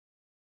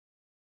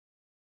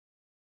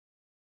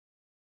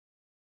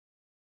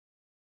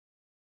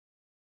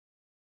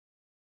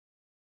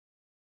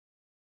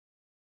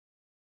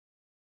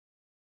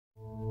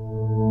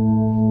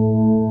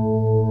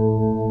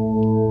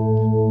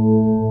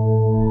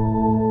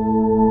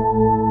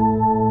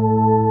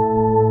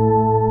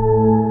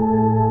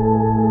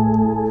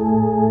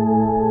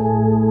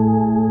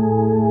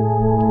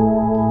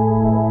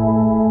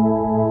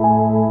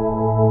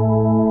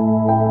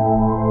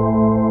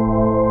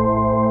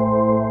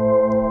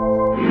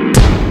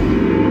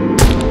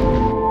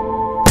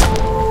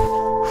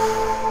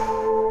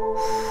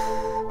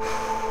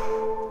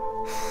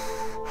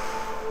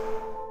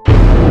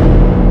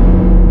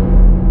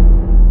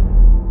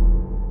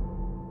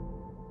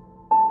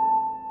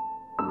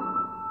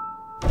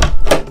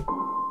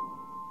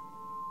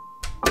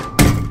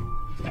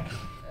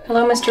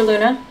Hello, Mr.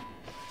 Luna.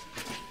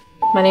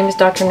 My name is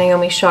Dr.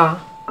 Naomi Shaw.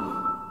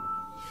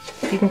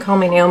 You can call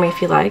me Naomi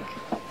if you like.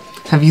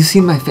 Have you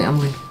seen my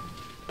family?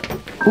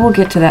 We'll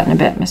get to that in a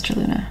bit, Mr.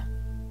 Luna.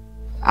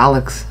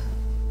 Alex.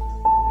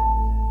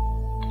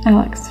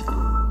 Alex.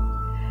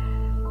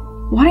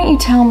 Why don't you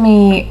tell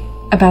me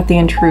about the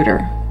intruder?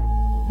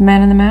 The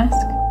man in the mask?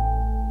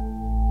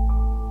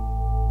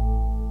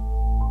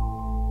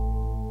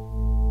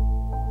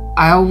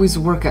 I always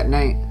work at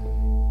night.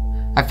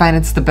 I find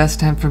it's the best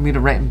time for me to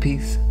write in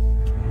peace.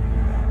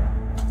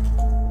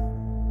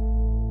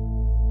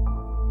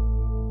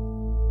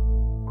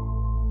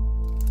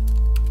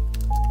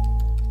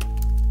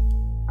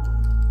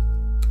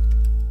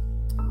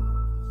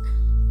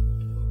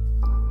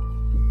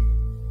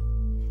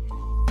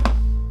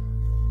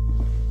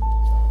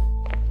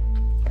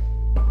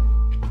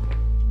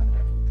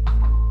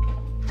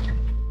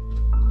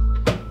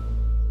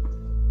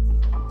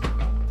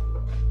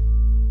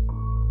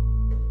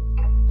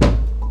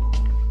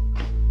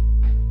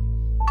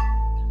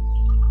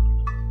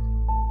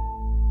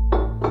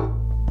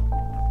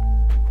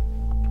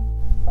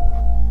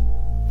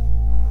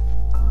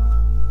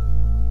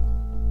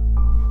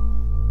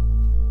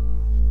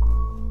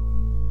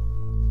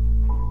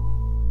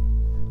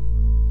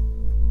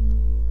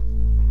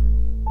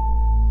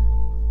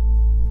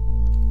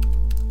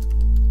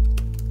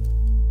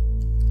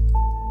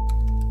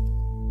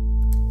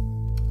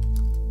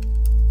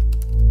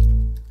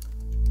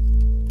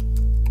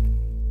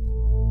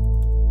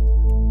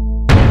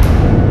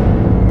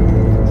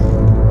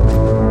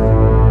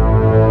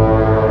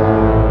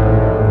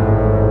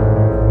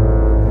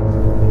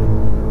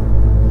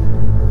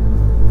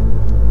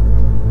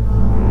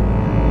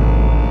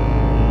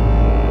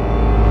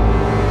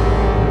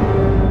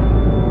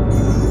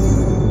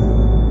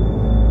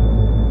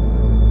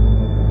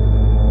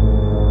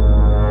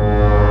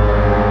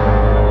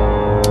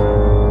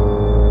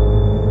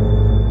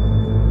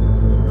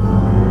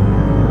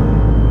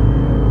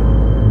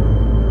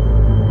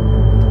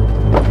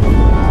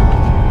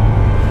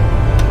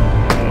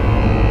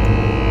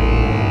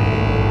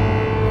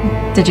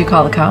 Did you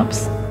call the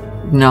cops?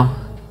 No,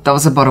 that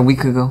was about a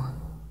week ago.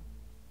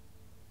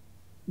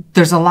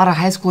 There's a lot of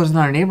high schoolers in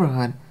our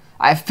neighborhood.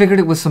 I figured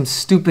it was some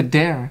stupid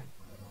dare.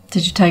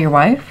 Did you tell your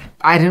wife?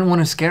 I didn't want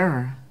to scare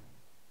her.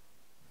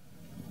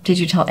 Did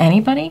you tell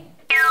anybody?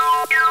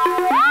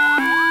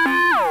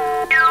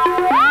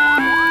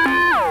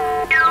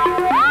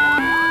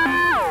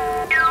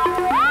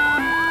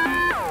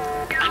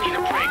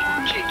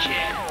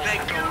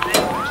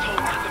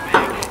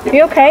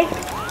 You okay?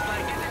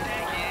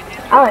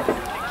 Alex.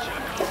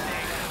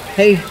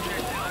 Hey.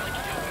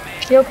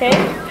 You okay?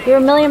 You were a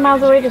million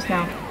miles away just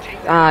now.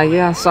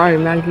 Yeah, sorry,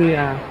 Maggie.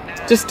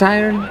 Just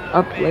tired,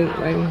 up late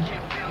writing.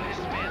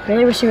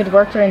 Really wish you would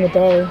work during the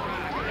day.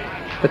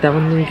 But that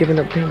wouldn't mean giving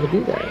up paying with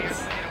you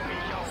guys.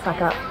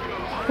 Suck up.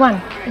 Come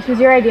on, this was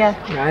your idea.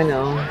 I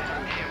know.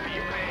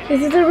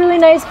 This is a really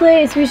nice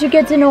place. We should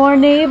get to know our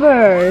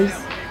neighbors.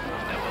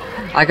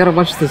 I gotta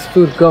watch this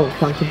food go.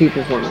 Talk to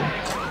people for me.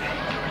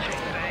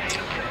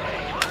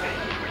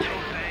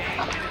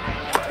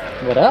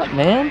 What up,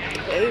 man?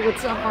 Hey,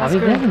 what's up, How Oscar?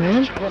 you doing,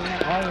 man?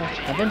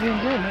 I've been doing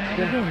good, man. How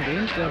you doing,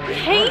 dude?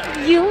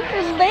 Hey, you're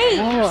late.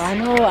 Oh,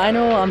 I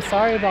know. I'm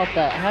sorry about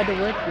that. I had to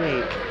work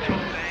late.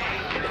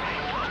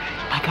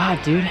 My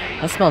God, dude,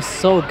 that smells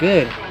so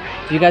good.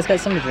 Do you guys got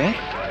something to drink?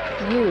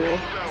 You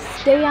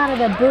stay out of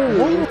the booze.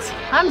 What?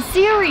 I'm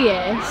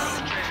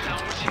serious.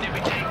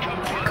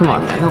 Come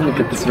on, man. Help me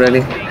get this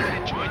ready.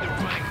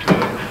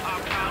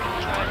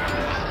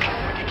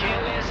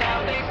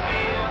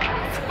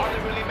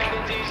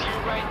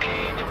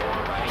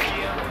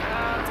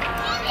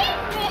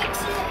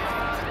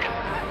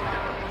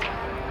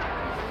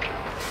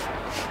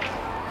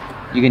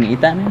 You gonna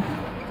eat that, man?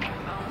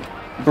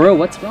 Bro,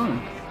 what's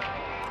wrong?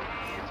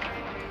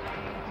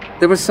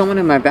 There was someone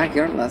in my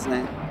backyard last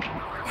night.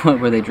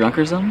 What, were they drunk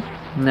or something?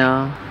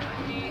 No.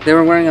 They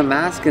were wearing a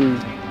mask and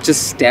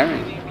just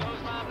staring.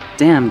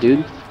 Damn,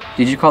 dude.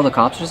 Did you call the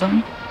cops or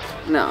something?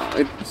 No,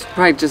 it's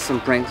probably just some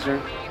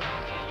prankster.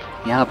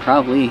 Yeah,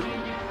 probably.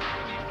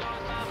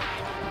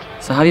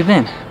 So how you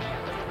been?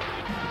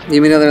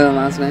 You mean other than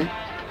last night?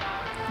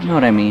 You know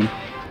what I mean.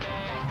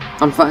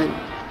 I'm fine.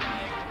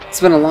 It's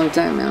been a long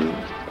time, man.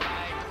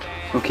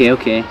 Okay.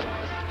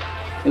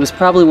 It was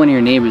probably one of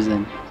your neighbors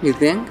then. You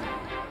think?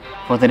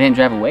 Well, they didn't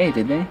drive away,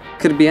 did they?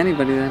 Could be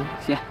anybody then.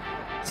 Yeah.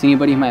 See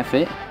anybody who might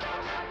fit?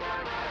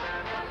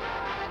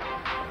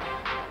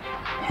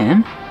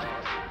 Him?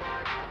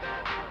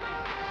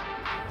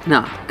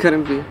 No,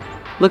 couldn't be.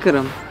 Look at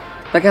him.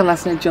 That guy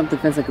last night jumped the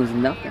fence like it was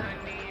nothing.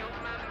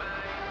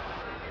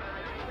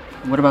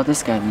 What about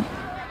this guy then?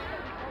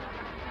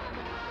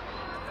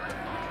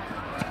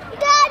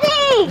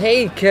 Daddy!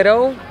 Hey,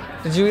 kiddo.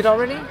 Did you eat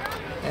already?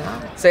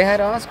 Yeah. Say hi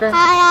to Oscar.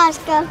 Hi,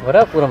 Oscar. What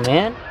up, little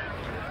man?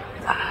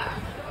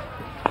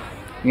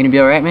 You gonna be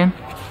alright, man?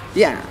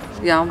 Yeah,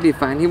 I'll be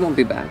fine. He won't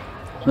be back.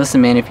 Listen,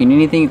 man, if you need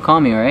anything, you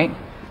call me, alright?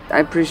 I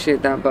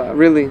appreciate that, but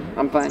really,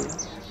 I'm fine.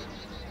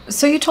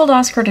 So you told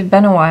Oscar it had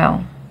been a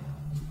while.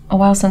 A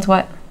while since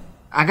what?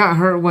 I got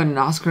hurt when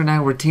Oscar and I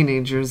were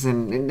teenagers,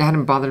 and it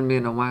hadn't bothered me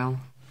in a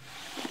while.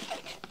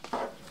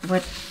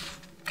 What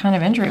kind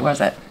of injury was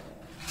it?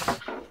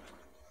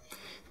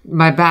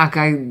 My back,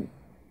 I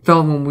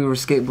fell when we were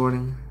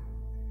skateboarding.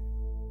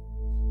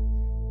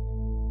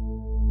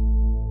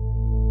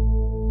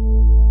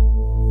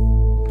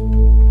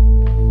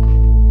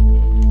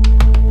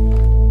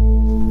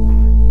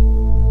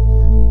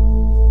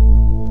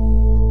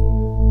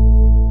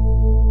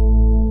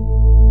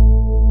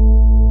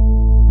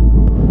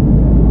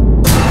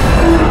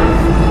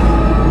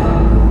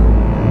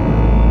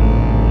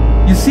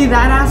 You see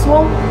that,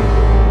 asshole?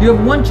 You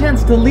have one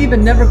chance to leave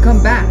and never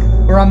come back,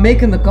 or I'm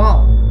making the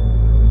call.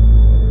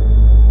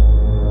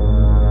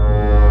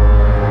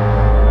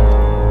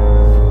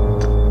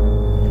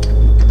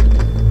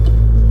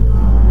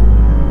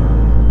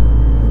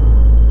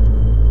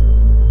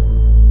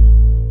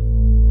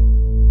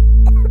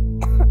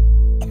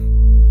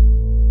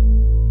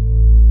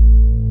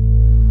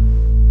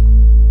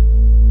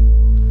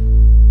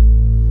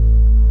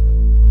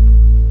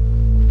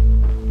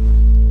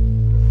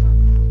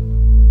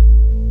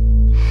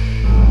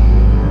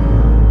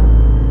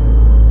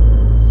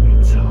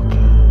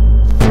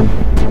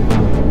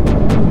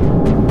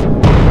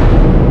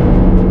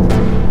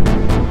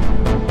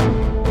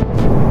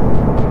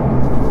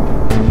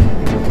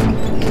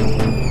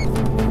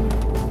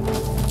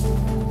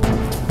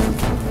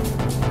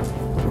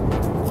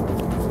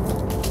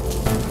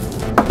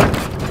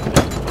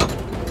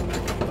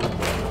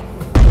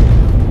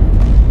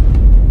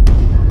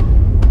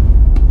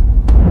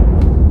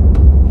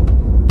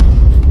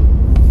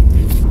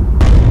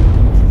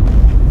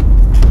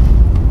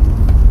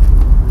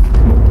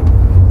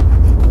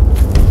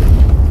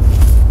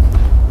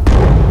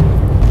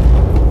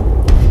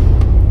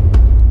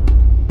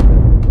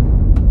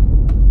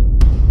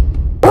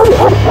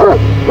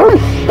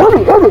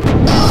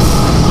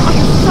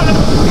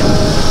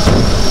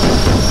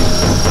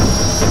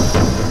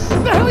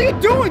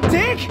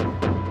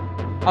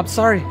 I'm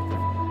sorry.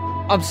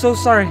 I'm so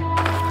sorry.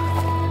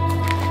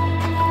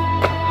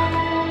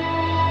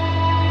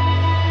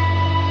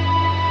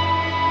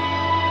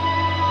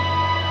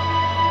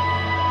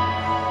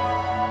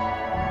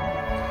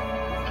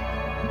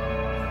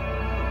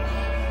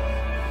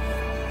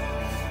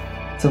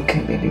 It's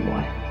okay, baby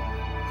boy.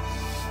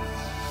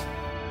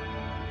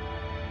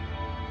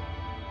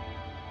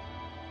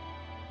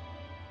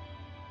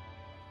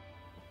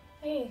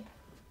 Hey, is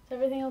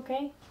everything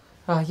okay?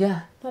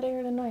 Yeah. Thought I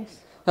heard a noise.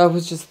 That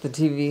was just the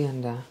TV,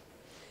 and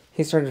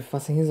he started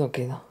fussing. He's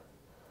okay though.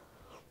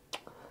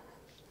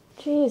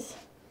 Jeez,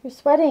 you're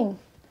sweating.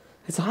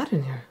 It's hot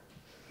in here.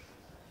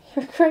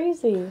 You're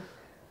crazy.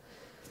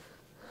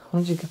 Why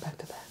don't you get back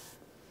to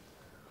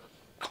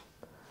bed?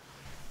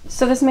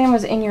 So this man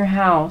was in your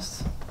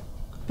house,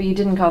 but you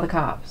didn't call the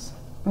cops.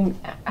 I mean,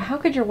 how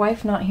could your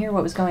wife not hear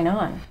what was going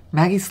on?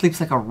 Maggie sleeps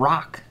like a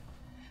rock.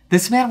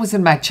 This man was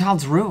in my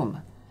child's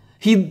room.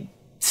 He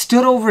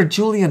stood over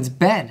Julian's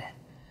bed.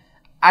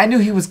 I knew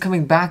he was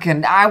coming back,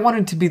 and I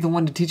wanted to be the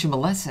one to teach him a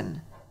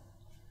lesson.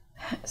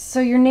 So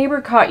your neighbor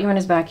caught you in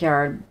his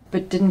backyard,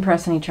 but didn't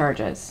press any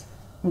charges.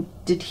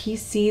 Did he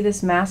see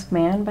this masked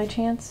man by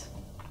chance?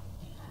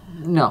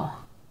 No.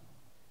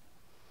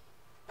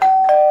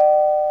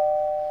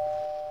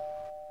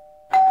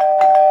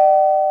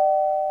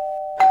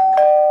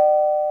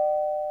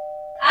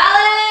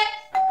 Alex!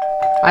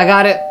 I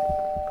got it.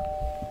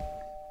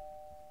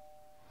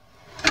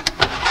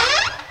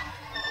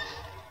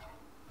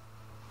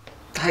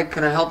 Hi,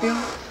 can I help you?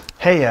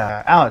 Hey,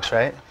 Alex,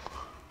 right?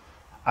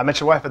 I met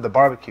your wife at the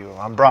barbecue.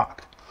 I'm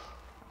Brock.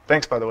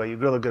 Thanks, by the way. You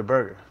grill a good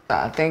burger.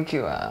 Thank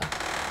you.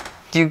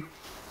 You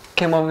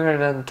came over here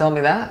to tell me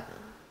that?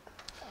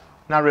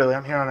 Not really.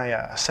 I'm here on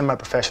a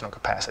semi-professional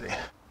capacity.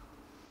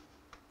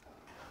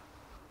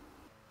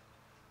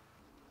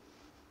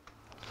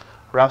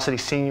 Ralph said he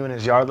seen you in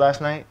his yard last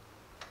night.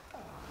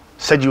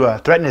 Said you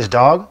threatened his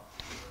dog?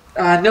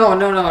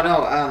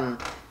 No.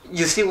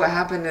 You see, what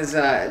happened is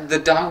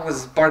the dog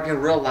was barking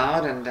real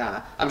loud, and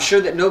I'm sure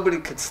that nobody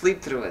could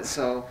sleep through it,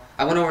 so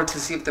I went over to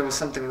see if there was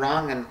something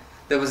wrong, and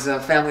there was a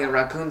family of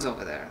raccoons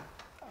over there.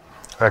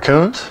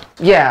 Raccoons?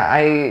 Yeah,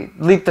 I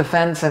leaped the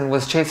fence and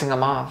was chasing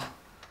them off.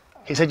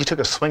 He said you took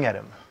a swing at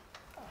him.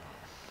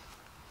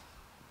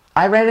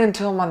 I ran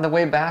into him on the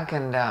way back,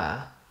 and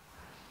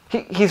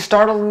he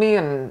startled me,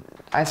 and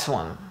I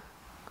swung.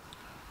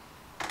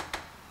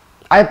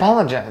 I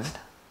apologized.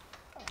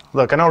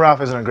 Look, I know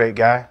Ralph isn't a great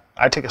guy.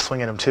 I'd take a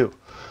swing at him too.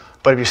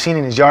 But if you're seen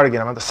in his yard again,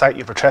 I'm going to cite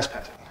you for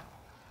trespassing.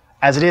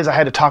 As it is, I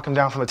had to talk him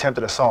down from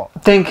attempted assault.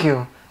 Thank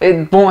you.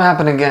 It won't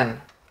happen again.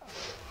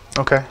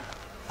 Okay.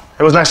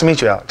 It was nice to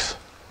meet you, Alex.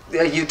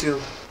 Yeah, you too.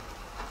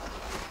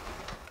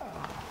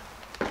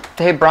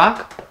 Hey,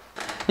 Brock?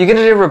 You get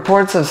any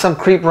reports of some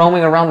creep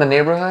roaming around the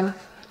neighborhood?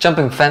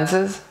 Jumping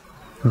fences?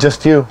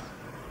 Just you.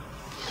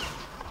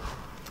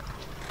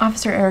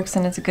 Officer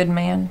Erickson is a good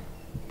man.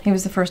 He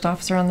was the first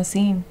officer on the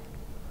scene.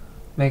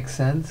 Makes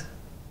sense.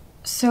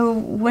 So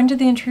when did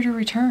the intruder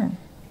return?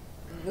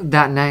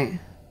 That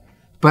night.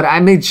 But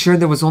I made sure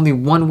there was only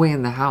one way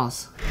in the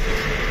house.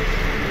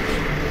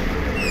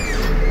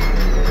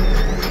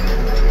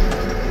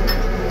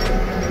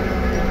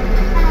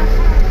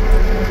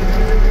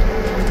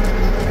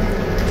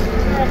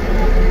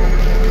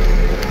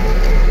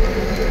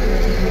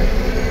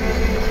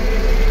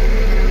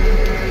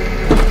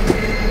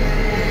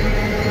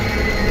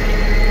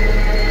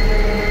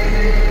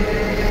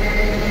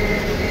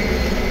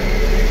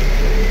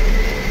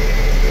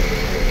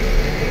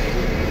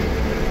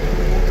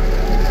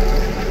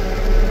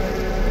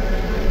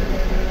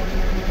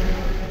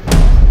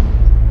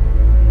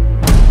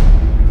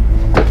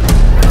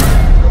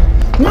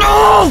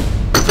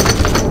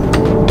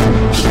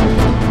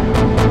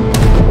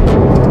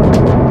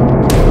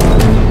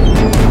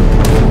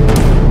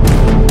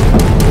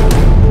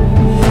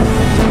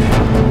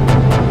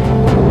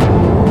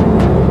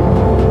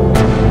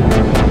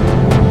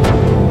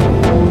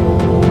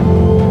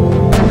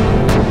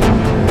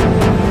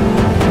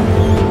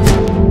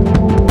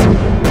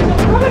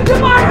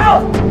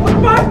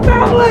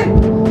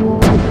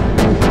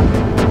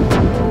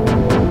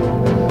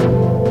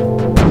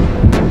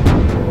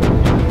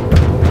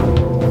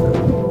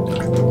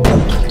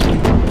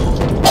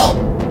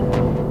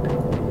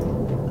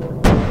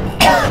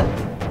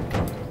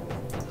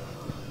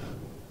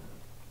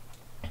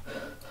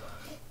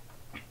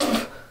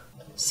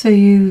 So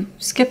you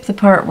skipped the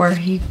part where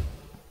he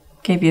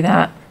gave you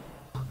that.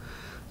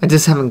 I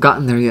just haven't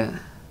gotten there yet.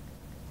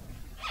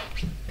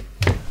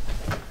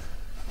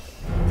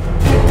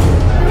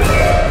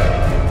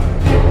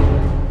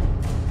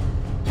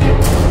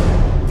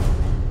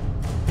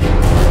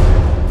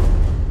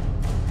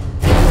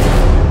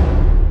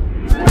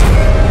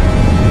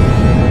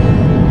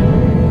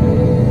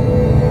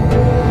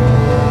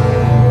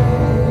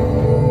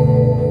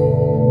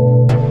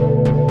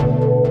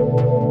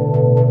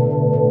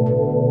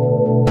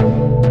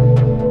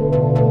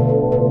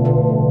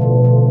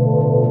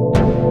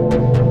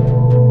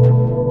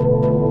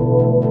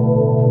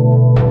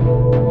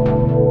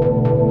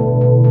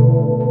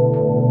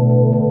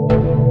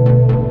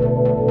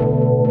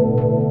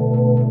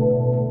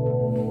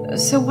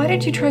 So why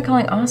did you try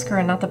calling Oscar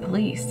and not the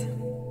police?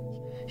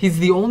 He's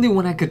the only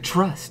one I could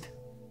trust.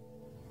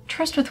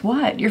 Trust with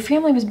what? Your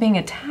family was being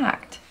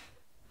attacked.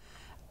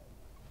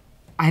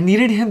 I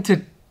needed him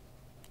to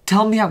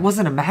tell me I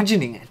wasn't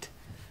imagining it.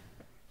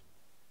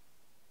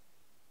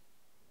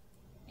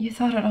 You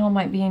thought it all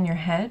might be in your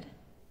head?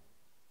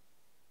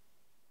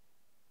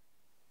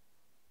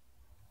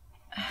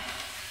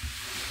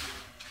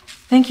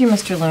 Thank you,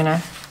 Mr. Luna,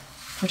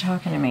 for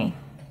talking to me.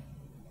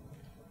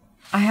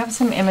 I have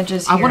some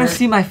images here. I want to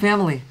see my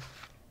family.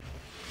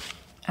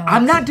 Alex,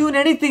 I'm not doing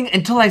anything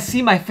until I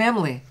see my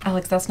family.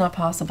 Alex, that's not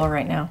possible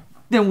right now.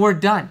 Then we're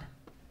done.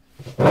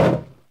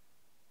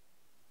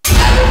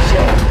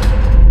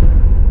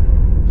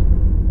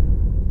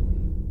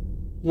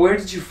 Where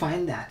did you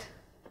find that?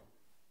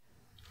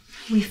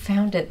 We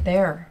found it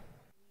there.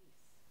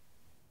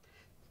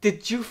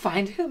 Did you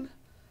find him?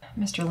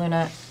 Mr.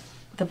 Luna,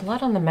 the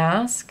blood on the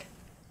mask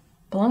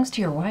belongs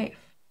to your wife.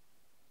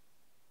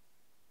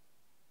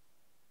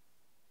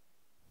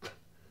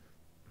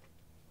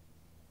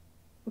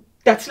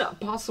 That's not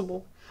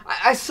possible.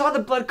 I saw the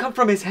blood come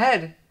from his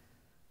head.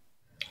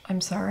 I'm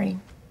sorry,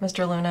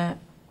 Mr. Luna.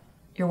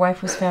 Your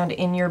wife was found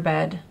in your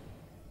bed.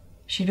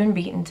 She'd been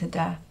beaten to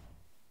death.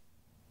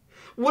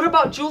 What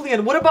about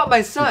Julian? What about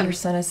my son? Your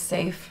son is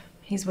safe.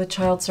 He's with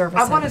child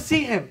services. I want to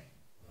see him.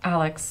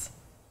 Alex,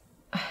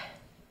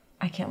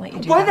 I can't let you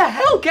do Why that. the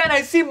hell can't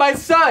I see my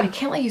son? I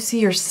can't let you see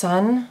your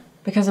son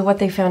because of what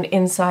they found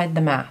inside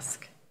the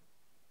mask.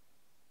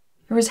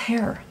 There was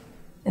hair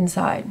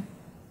inside.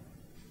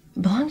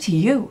 It belonged to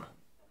you.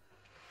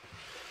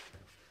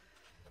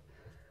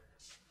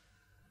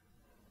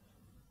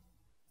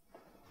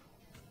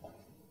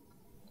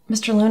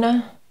 Mr.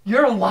 Luna?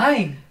 You're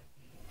lying.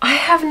 I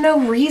have no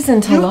reason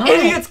to lie. You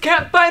idiots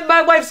can't find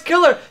my wife's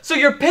killer, so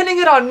you're pinning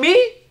it on me?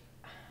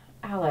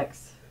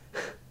 Alex.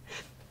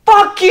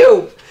 Fuck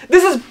you!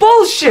 This is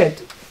bullshit!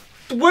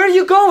 Where are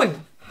you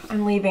going?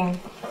 I'm leaving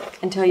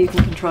until you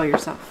can control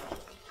yourself.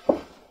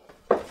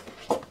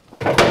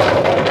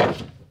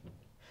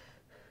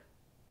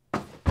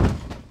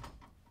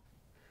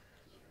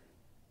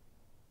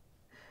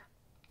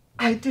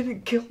 I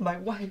didn't kill my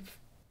wife.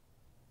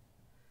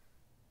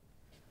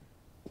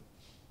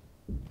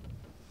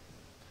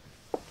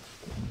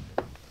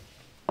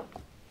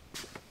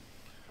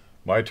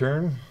 My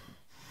turn?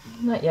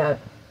 Not yet.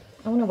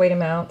 I want to wait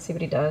him out, see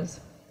what he does.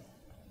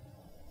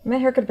 That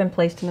hair could have been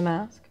placed in the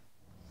mask.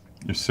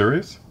 You're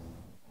serious?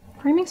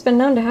 Framing's been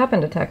known to happen,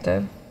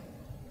 Detective.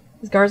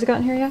 Has Garza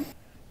gotten here yet?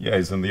 Yeah,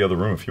 he's in the other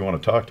room if you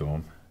want to talk to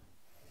him.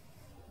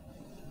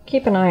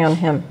 Keep an eye on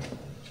him.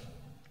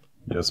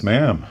 Yes,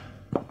 ma'am.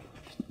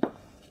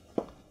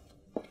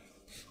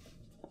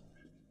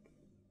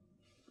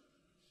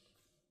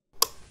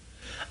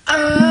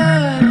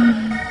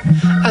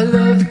 I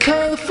love the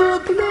colorful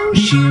blue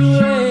she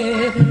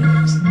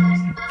wears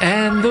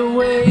and the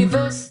way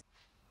the...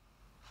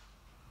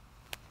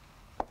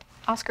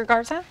 Oscar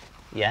Garza?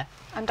 Yeah?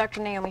 I'm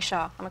Dr. Naomi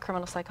Shaw. I'm a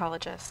criminal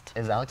psychologist.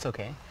 Is Alex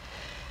okay?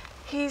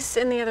 He's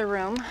in the other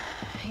room.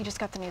 He just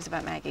got the news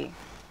about Maggie.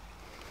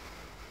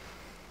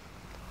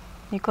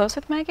 You close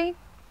with Maggie?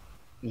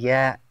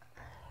 Yeah.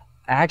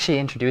 I actually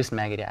introduced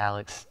Maggie to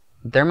Alex.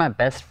 They're my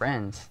best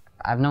friends.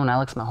 I've known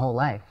Alex my whole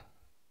life.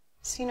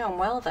 So you know him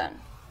well then.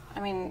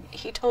 I mean,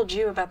 he told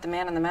you about the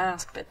man in the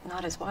mask, but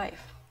not his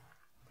wife.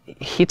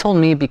 He told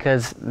me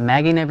because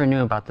Maggie never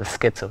knew about the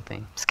schizo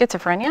thing.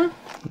 Schizophrenia?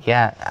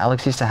 Yeah,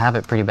 Alex used to have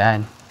it pretty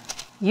bad.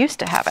 Used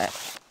to have it.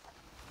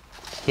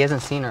 He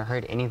hasn't seen or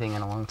heard anything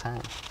in a long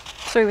time.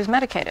 So he was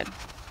medicated?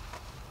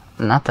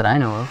 Not that I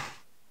know of.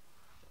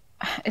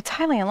 It's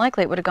highly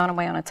unlikely it would have gone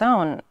away on its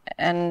own,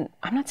 and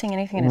I'm not seeing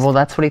anything in his... Well,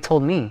 that's what he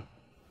told me.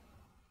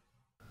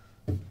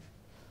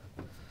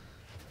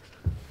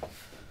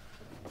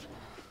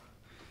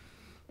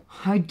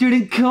 I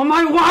didn't kill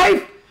my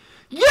wife!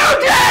 You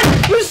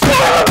did! You son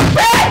of a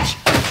bitch!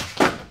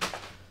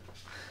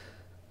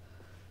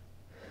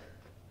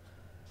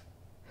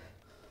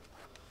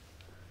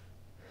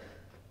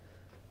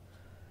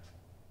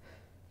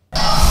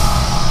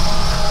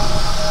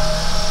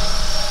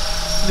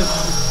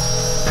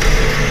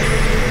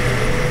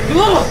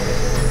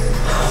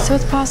 So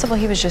it's possible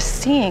he was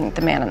just seeing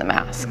the man in the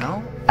mask?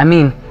 No. I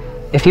mean,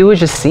 if he was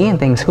just seeing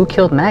things, who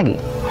killed Maggie?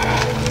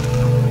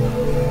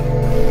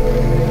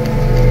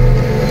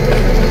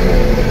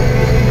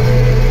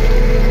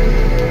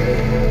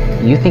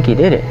 You think he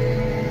did it?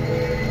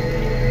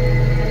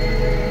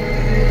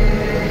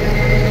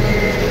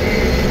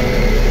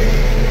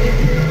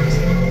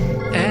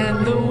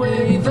 And the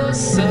way the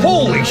sun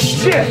Holy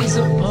shit! plays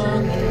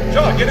upon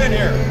John, get in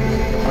here!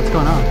 What's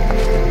going on?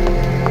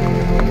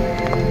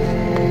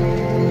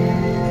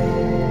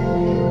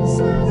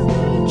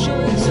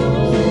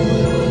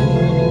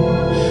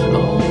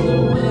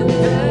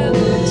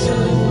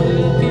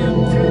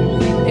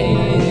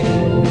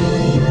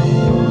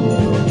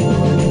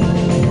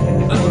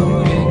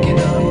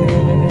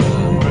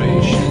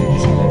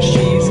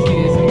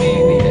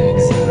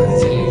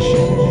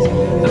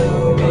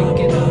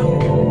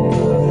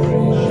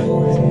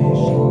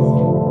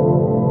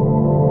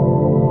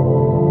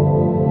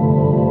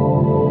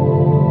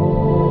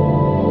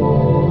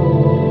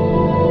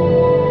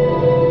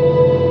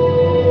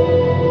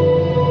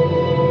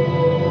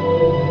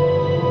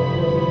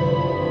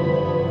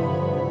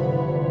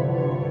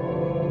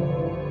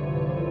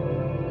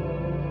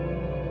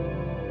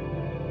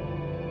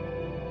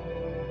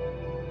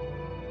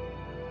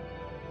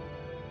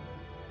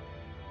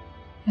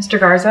 Mr.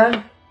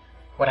 Garza?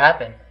 What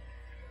happened?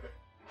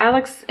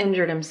 Alex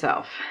injured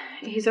himself.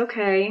 He's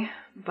okay,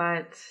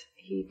 but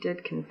he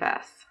did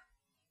confess.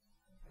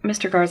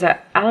 Mr. Garza,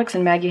 Alex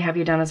and Maggie have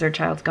you down as their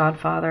child's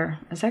godfather.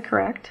 Is that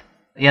correct?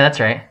 Yeah, that's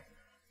right.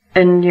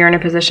 And you're in a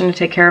position to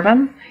take care of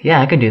him?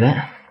 Yeah, I could do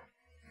that.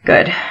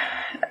 Good.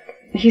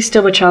 He's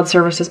still with child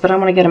services, but I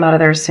want to get him out of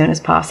there as soon as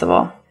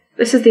possible.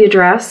 This is the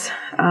address.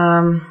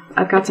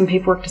 I've got some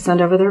paperwork to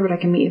send over there, but I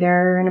can meet you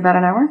there in about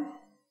an hour.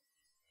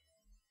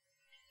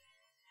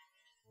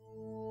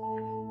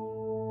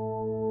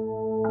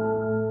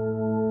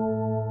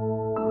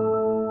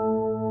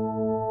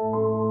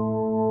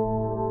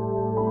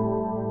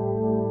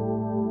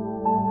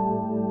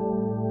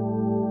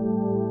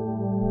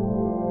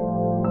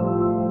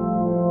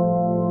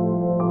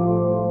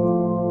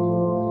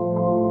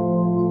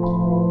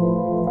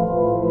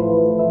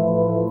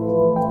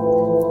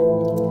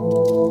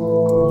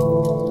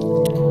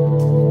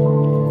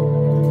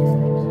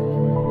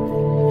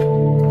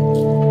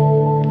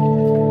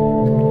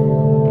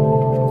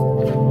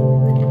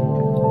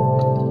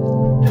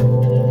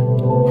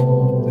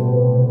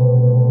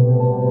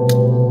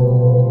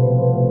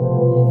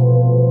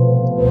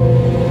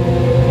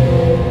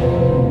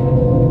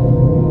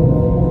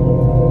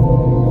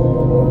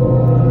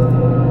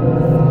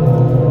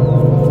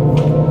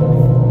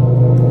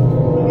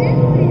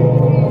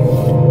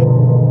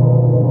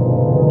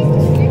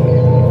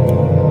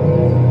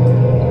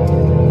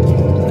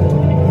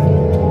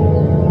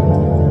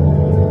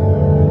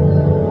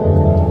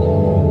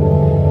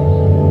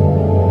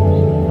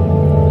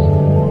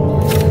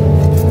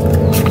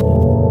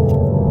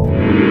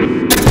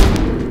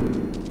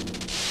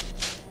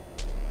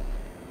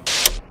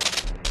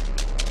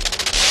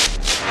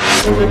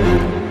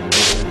 Thank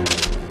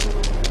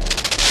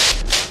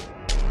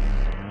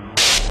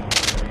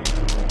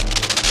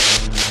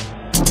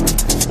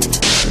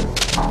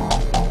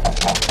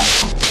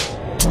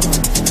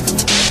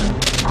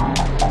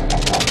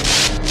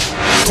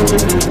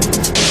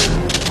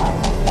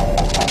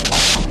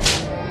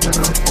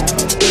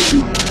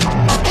you.